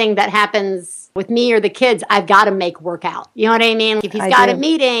anything that happens with me or the kids, I've got to make work out. You know what I mean? If he's got a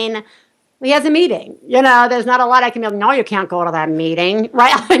meeting, he has a meeting. There's not a lot I can be like, no, you can't go to that meeting,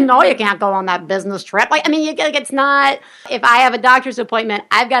 right? No, you can't go on that business trip. It's not, if I have a doctor's appointment,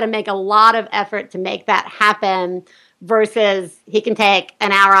 I've got to make a lot of effort to make that happen versus he can take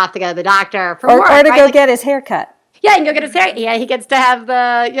an hour off to go to the doctor for work. Or to go get his hair cut. Yeah, he can go get his hair. Yeah, he gets to have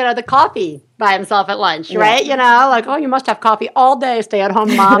the coffee by himself at lunch, right? Yeah. You must have coffee all day, stay at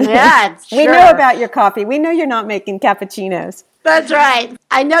home mom. Yeah, we know about your coffee. We know you're not making cappuccinos. That's right.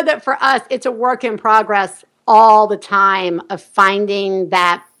 I know that for us, it's a work in progress all the time of finding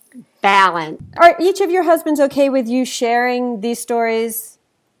that balance. Are each of your husbands okay with you sharing these stories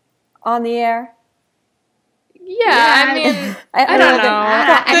on the air? Yeah, I mean, I don't know.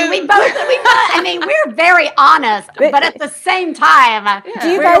 I mean, we're very honest, but at the same time, do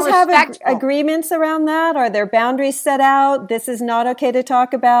you guys have agreements around that? Are there boundaries set out? This is not okay to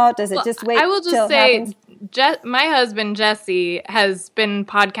talk about? Does it just wait? I will just say, my husband Jesse has been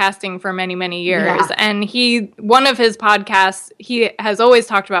podcasting for many, many years, and one of his podcasts he has always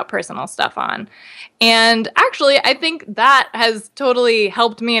talked about personal stuff on. And actually, I think that has totally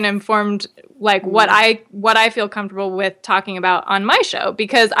helped me and informed like what I feel comfortable with talking about on my show,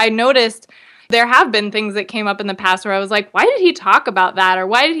 because I noticed there have been things that came up in the past where I was like, why did he talk about that? Or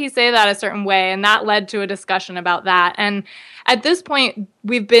why did he say that a certain way? And that led to a discussion about that. And at this point,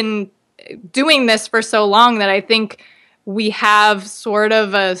 we've been doing this for so long that I think we have sort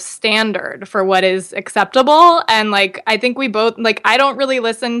of a standard for what is acceptable. And like, I think we both, like, I don't really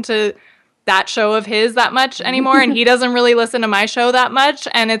listen to that show of his that much anymore, and he doesn't really listen to my show that much,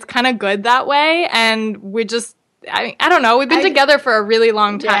 and it's kind of good that way. And we just, I don't know, we've been together for a really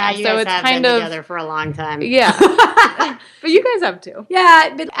long time, so it's kind of together for a long time. Yeah, but you guys have too.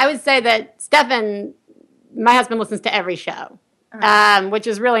 Yeah, but I would say that Stefan, my husband, listens to every show, which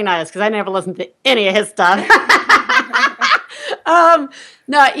is really nice because I never listen to any of his stuff. No,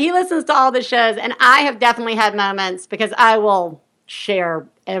 he listens to all the shows, and I have definitely had moments because I will share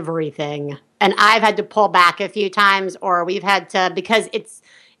everything, and I've had to pull back a few times, or we've had to, because if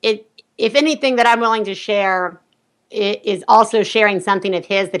anything that I'm willing to share is also sharing something of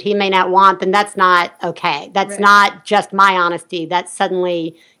his that he may not want, then that's not okay. That's not just my honesty. That's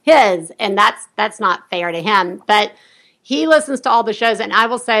suddenly his, and that's not fair to him. But he listens to all the shows, and I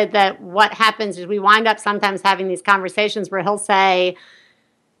will say that what happens is we wind up sometimes having these conversations where he'll say,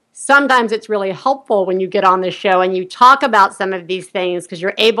 sometimes it's really helpful when you get on the show and you talk about some of these things because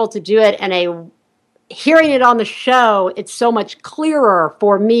you're able to do it hearing it on the show, it's so much clearer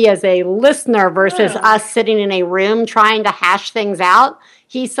for me as a listener versus us sitting in a room trying to hash things out.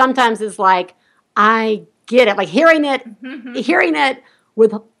 He sometimes is like, I get it. Like hearing it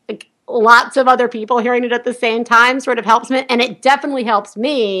with like, lots of other people hearing it at the same time sort of helps me. And it definitely helps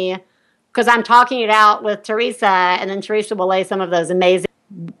me because I'm talking it out with Teresa, and then Teresa will lay some of those amazing,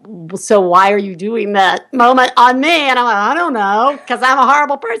 so why are you doing that moment on me? And I'm like, I don't know, because I'm a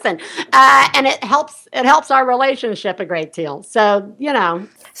horrible person. And it helps our relationship a great deal. So, you know.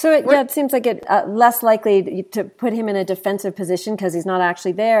 So, it seems like it less likely to put him in a defensive position because he's not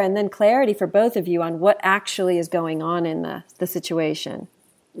actually there. And then clarity for both of you on what actually is going on in the situation.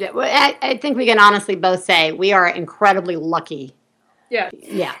 Yeah, well, I think we can honestly both say we are incredibly lucky. Yeah.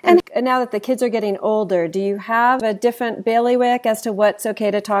 And now that the kids are getting older, do you have a different bailiwick as to what's okay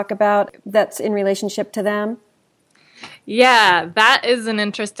to talk about that's in relationship to them? Yeah, that is an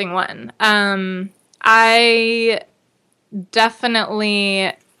interesting one. I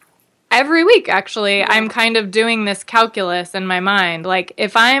definitely, every week actually, I'm kind of doing this calculus in my mind. Like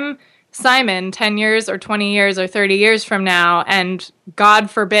if I'm Simon 10 years or 20 years or 30 years from now, and God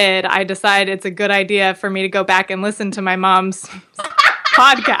forbid I decide it's a good idea for me to go back and listen to my mom's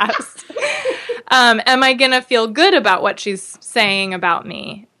podcast, am I going to feel good about what she's saying about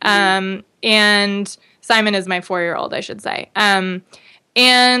me? And Simon is my 4-year-old, I should say. And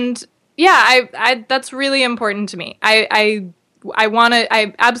yeah, I that's really important to me. I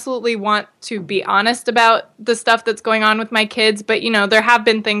absolutely want to be honest about the stuff that's going on with my kids, but, you know, there have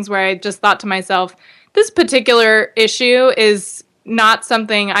been things where I just thought to myself, this particular issue is not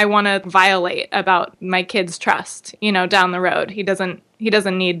something I want to violate about my kid's trust, you know, down the road. He doesn't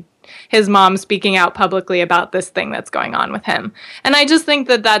need his mom speaking out publicly about this thing that's going on with him. And I just think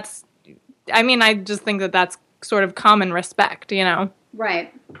that's sort of common respect, you know?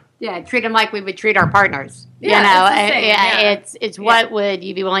 Right. Yeah, treat them like we would treat our partners. Yeah, it's what would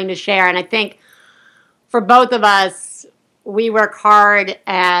you be willing to share? And I think for both of us, we work hard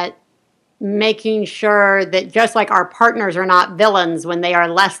at making sure that just like our partners are not villains when they are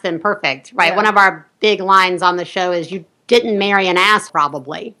less than perfect, right? Yeah. One of our big lines on the show is you didn't marry an ass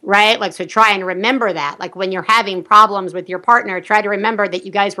probably, right? Like, so try and remember that. Like when you're having problems with your partner, try to remember that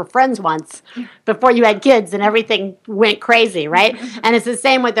you guys were friends once before you had kids and everything went crazy, right? And it's the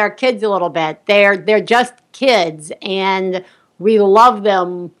same with our kids a little bit. They're just kids, and we love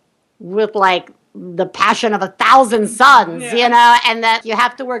them with like the passion of 1,000 suns, you know, and that you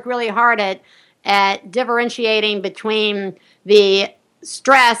have to work really hard at differentiating between the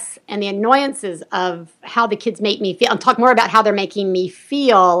stress and the annoyances of how the kids make me feel, and talk more about how they're making me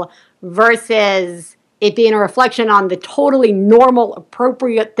feel versus it being a reflection on the totally normal,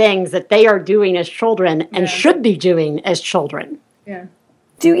 appropriate things that they are doing as children and should be doing as children. Yeah.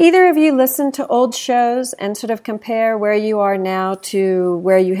 Do either of you listen to old shows and sort of compare where you are now to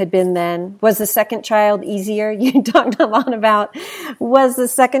where you had been then? Was the second child easier? You talked a lot about, was the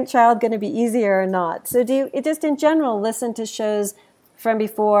second child going to be easier or not? So do you, just in general, listen to shows from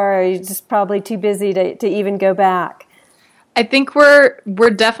before, or are you just probably too busy to even go back? I think we're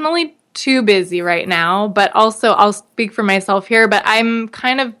definitely too busy right now, but also I'll speak for myself here, but I'm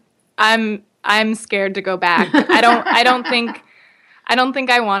scared to go back. I don't think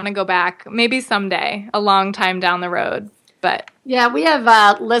I want to go back. Maybe someday, a long time down the road. But yeah, we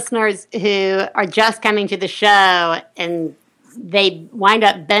have listeners who are just coming to the show and they wind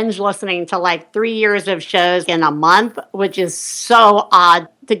up binge listening to like 3 years of shows in a month, which is so odd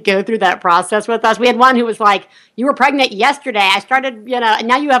to go through that process with us. We had one who was like, "You were pregnant yesterday. I started, and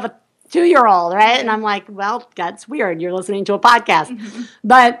now you have a 2-year-old, right?" And I'm like, "Well, that's weird. You're listening to a podcast." Mm-hmm.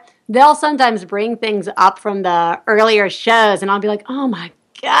 But they'll sometimes bring things up from the earlier shows, and I'll be like, "Oh my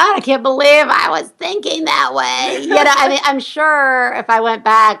God, I can't believe I was thinking that way." I mean, I'm sure if I went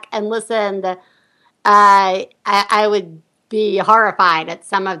back and listened, I would be horrified at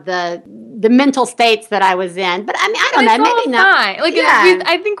some of the mental states that I was in. But I mean, I don't know, maybe not. Fine. Like, yeah.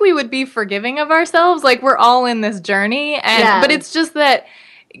 I think we would be forgiving of ourselves. Like, we're all in this journey, but it's just that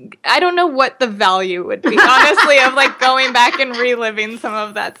I don't know what the value would be, honestly, of like going back and reliving some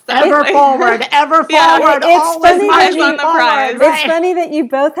of that stuff. Ever forward. It's funny that on the prize. It's funny that you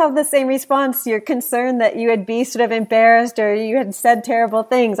both have the same response. You're concerned that you would be sort of embarrassed or you had said terrible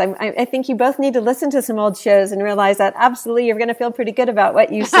things. I think you both need to listen to some old shows and realize that absolutely you're going to feel pretty good about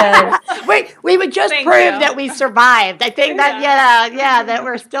what you said. we would just prove that we survived. I think that, that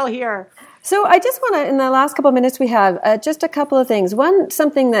we're still here. So I just want to, in the last couple of minutes we have, just a couple of things. One,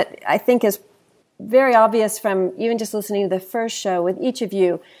 something that I think is very obvious from even just listening to the first show with each of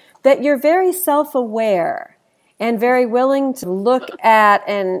you, that you're very self-aware and very willing to look at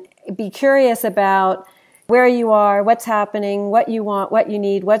and be curious about where you are, what's happening, what you want, what you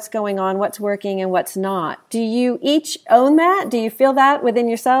need, what's going on, what's working, and what's not. Do you each own that? Do you feel that within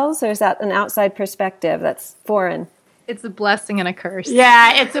yourselves, or is that an outside perspective that's foreign? It's a blessing and a curse.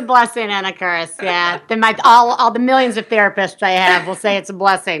 Yeah, it's a blessing and a curse. Yeah, all the millions of therapists I have will say it's a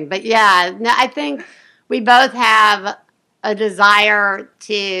blessing. But yeah, no, I think we both have a desire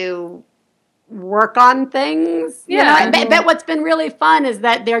to work on things. Yeah, but what's been really fun is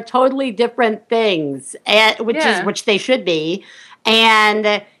that they're totally different things, which they should be, and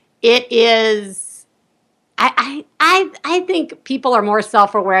it is. I think people are more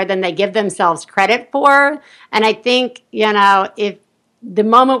self-aware than they give themselves credit for. And I think, if the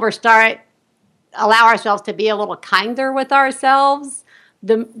moment allow ourselves to be a little kinder with ourselves,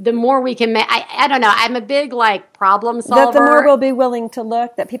 the more we can make, I don't know, I'm a big problem solver. That the more we'll be willing to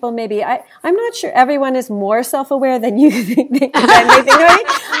look, that people maybe, I'm not sure everyone is more self-aware than you think they are,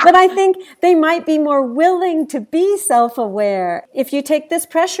 but I think they might be more willing to be self-aware if you take this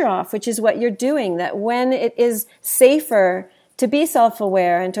pressure off, which is what you're doing, that when it is safer to be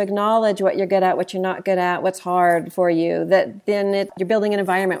self-aware and to acknowledge what you're good at, what you're not good at, what's hard for you, that then you're building an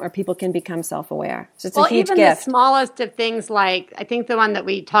environment where people can become self-aware. So it's a huge gift. Even the smallest of things, I think the one that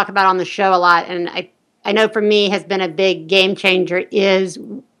we talk about on the show a lot, and I know for me has been a big game changer, is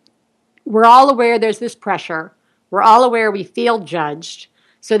we're all aware there's this pressure. We're all aware we feel judged.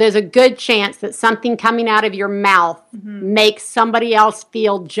 So there's a good chance that something coming out of your mouth makes somebody else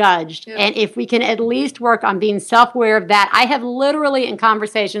feel judged. Yeah. And if we can at least work on being self-aware of that, I have literally in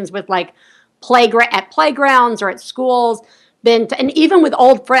conversations with at playgrounds or at schools, and even with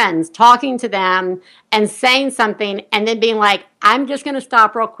old friends, talking to them and saying something and then being like, I'm just going to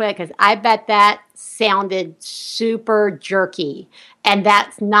stop real quick because I bet that sounded super jerky and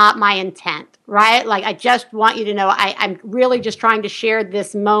that's not my intent. Right? I just want you to know I'm really just trying to share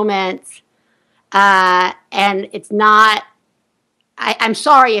this moment, and it's not. I'm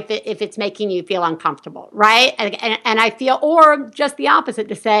sorry if it's making you feel uncomfortable, right? And I feel, or just the opposite,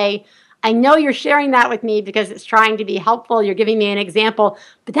 to say, I know you're sharing that with me because it's trying to be helpful. You're giving me an example,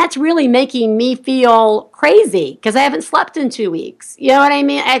 but that's really making me feel crazy because I haven't slept in 2 weeks. You know what I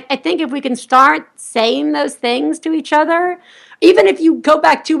mean? I think if we can start saying those things to each other. Even if you go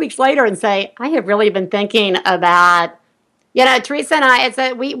back 2 weeks later and say, I have really been thinking about, Teresa and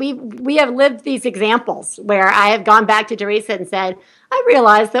I, we have lived these examples where I have gone back to Teresa and said, I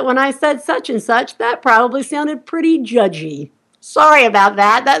realized that when I said such and such, that probably sounded pretty judgy. Sorry about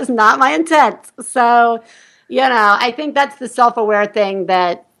that. That is not my intent. So, I think that's the self-aware thing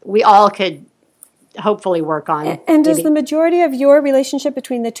that we all could hopefully work on. And does the majority of your relationship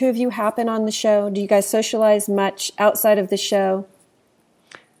between the two of you happen on the show? Do you guys socialize much outside of the show?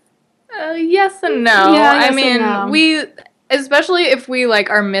 Yes and no. Yeah, I mean, Especially if we like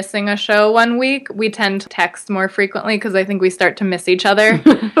are missing a show one week, we tend to text more frequently because I think we start to miss each other.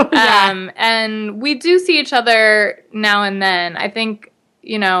 Yeah. And we do see each other now and then. I think,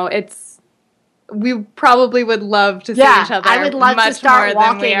 we probably would love to see each other. I would love much to start more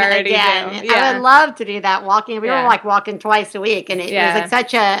than we walking already again. do. Yeah. I would love to do that walking. We Yeah. were like walking twice a week, and it was like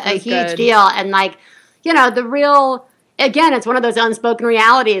such a was huge good. deal. And like, the real, again, it's one of those unspoken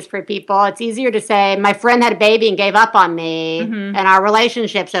realities for people. It's easier to say, my friend had a baby and gave up on me, and our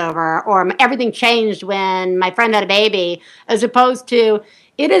relationship's over, or everything changed when my friend had a baby, as opposed to,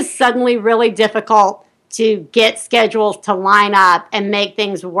 it is suddenly really difficult to get schedules to line up and make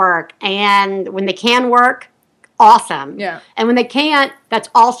things work. And when they can work, awesome. Yeah. And when they can't, that's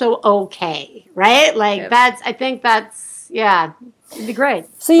also okay, right? Like I think that's, it'd be great.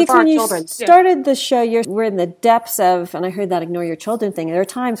 So you, for our when you children. started the show, we're in the depths of, and I heard that ignore your children thing. There are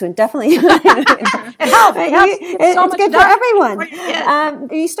times when definitely it helps. It's good for everyone. Yeah.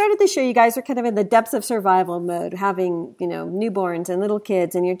 You started the show, you guys are kind of in the depths of survival mode, having newborns and little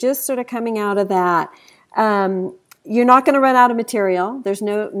kids, and you're just sort of coming out of that. You're not going to run out of material. There's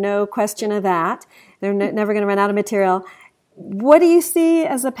no question of that. They're never going to run out of material. What do you see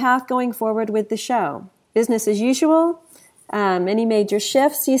as a path going forward with the show? Business as usual? Any major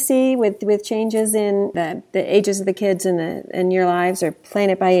shifts you see with changes in the ages of the kids in your lives, or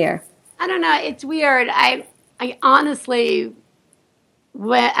playing it by ear? I don't know. It's weird. I honestly,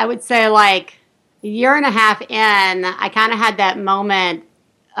 I would say like a year and a half in, I kind of had that moment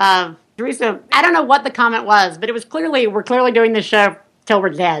of, Teresa, I don't know what the comment was, but it was we're clearly doing this show till we're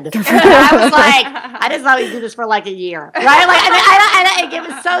dead. And I was like, I just thought we'd do this for like a year, right? Like, it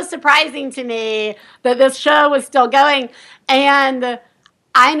was so surprising to me that this show was still going. And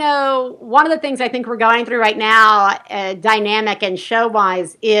I know one of the things I think we're going through right now, dynamic and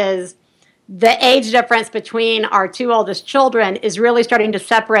show-wise, is the age difference between our two oldest children is really starting to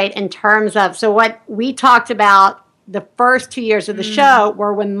separate in terms of, so what we talked about the first 2 years of the show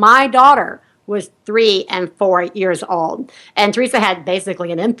were when my daughter was 3 and 4 years old. And Teresa had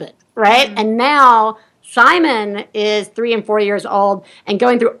basically an infant, right? And now Simon is 3 and 4 years old and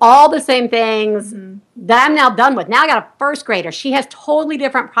going through all the same things that I'm now done with. Now I got a first grader. She has totally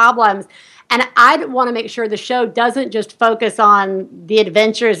different problems. And I want to make sure the show doesn't just focus on the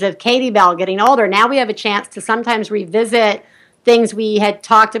adventures of Katie Bell getting older. Now we have a chance to sometimes revisit things we had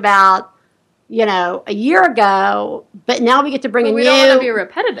talked about, a year ago, but now we get to bring a new... We don't want to be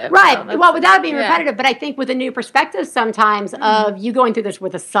repetitive. Right. Well, without being repetitive, but I think with a new perspective sometimes of you going through this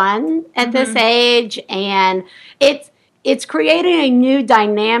with a son at this age, and it's creating a new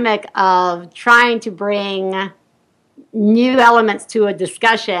dynamic of trying to bring new elements to a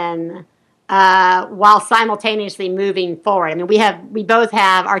discussion while simultaneously moving forward. I mean, we both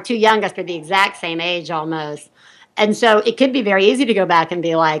have, our two youngest are the exact same age almost. And so it could be very easy to go back and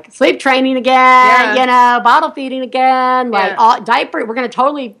be like, sleep training again, bottle feeding again, like diaper. We're going to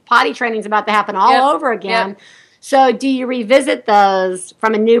totally, potty training's about to happen all over again. Yep. So do you revisit those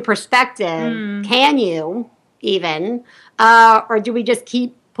from a new perspective? Can you even? Or do we just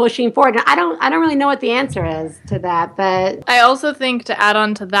keep pushing forward? And I don't really know what the answer is to that, but I also think, to add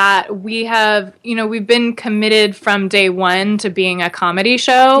on to that, we have, we've been committed from day one to being a comedy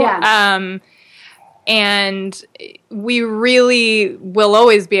show. Yeah. And we really will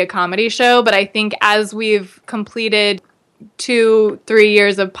always be a comedy show, but I think as we've completed 2-3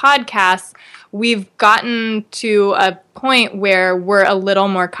 years of podcasts, we've gotten to a point where we're a little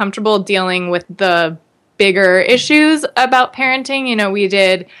more comfortable dealing with the bigger issues about parenting. We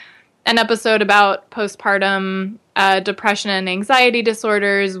did an episode about postpartum depression and anxiety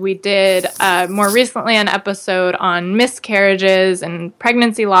disorders. We did more recently an episode on miscarriages and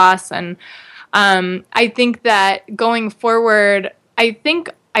pregnancy loss, and I think that going forward, I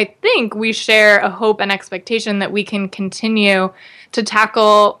think we share a hope and expectation that we can continue to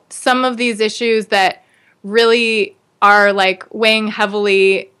tackle some of these issues that really are like weighing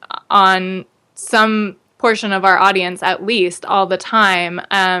heavily on some portion of our audience, at least, all the time.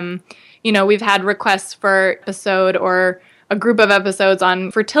 We've had requests for episode or a group of episodes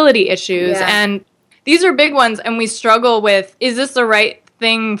on fertility issues, and these are big ones, and we struggle with, is this the right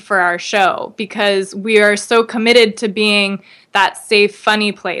thing for our show? Because we are so committed to being that safe,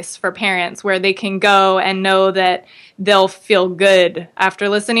 funny place for parents where they can go and know that they'll feel good after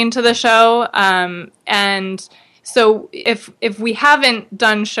listening to the show. And so if we haven't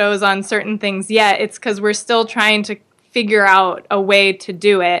done shows on certain things yet, it's because we're still trying to figure out a way to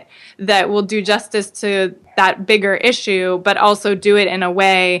do it that will do justice to that bigger issue, but also do it in a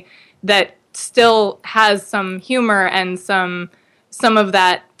way that still has some humor and some of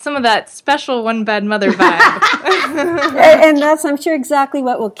that some of that special one bad mother vibe. And that's, I'm sure, exactly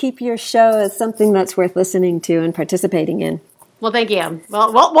what will keep your show as something that's worth listening to and participating in. Well, thank you.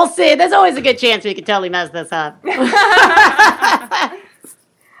 Well, we'll see. There's always a good chance we could totally mess this up.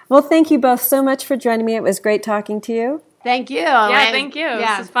 Well, thank you both so much for joining me. It was great talking to you. Thank you. Yeah, thank you.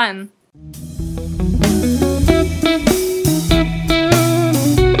 Yeah. This is fun.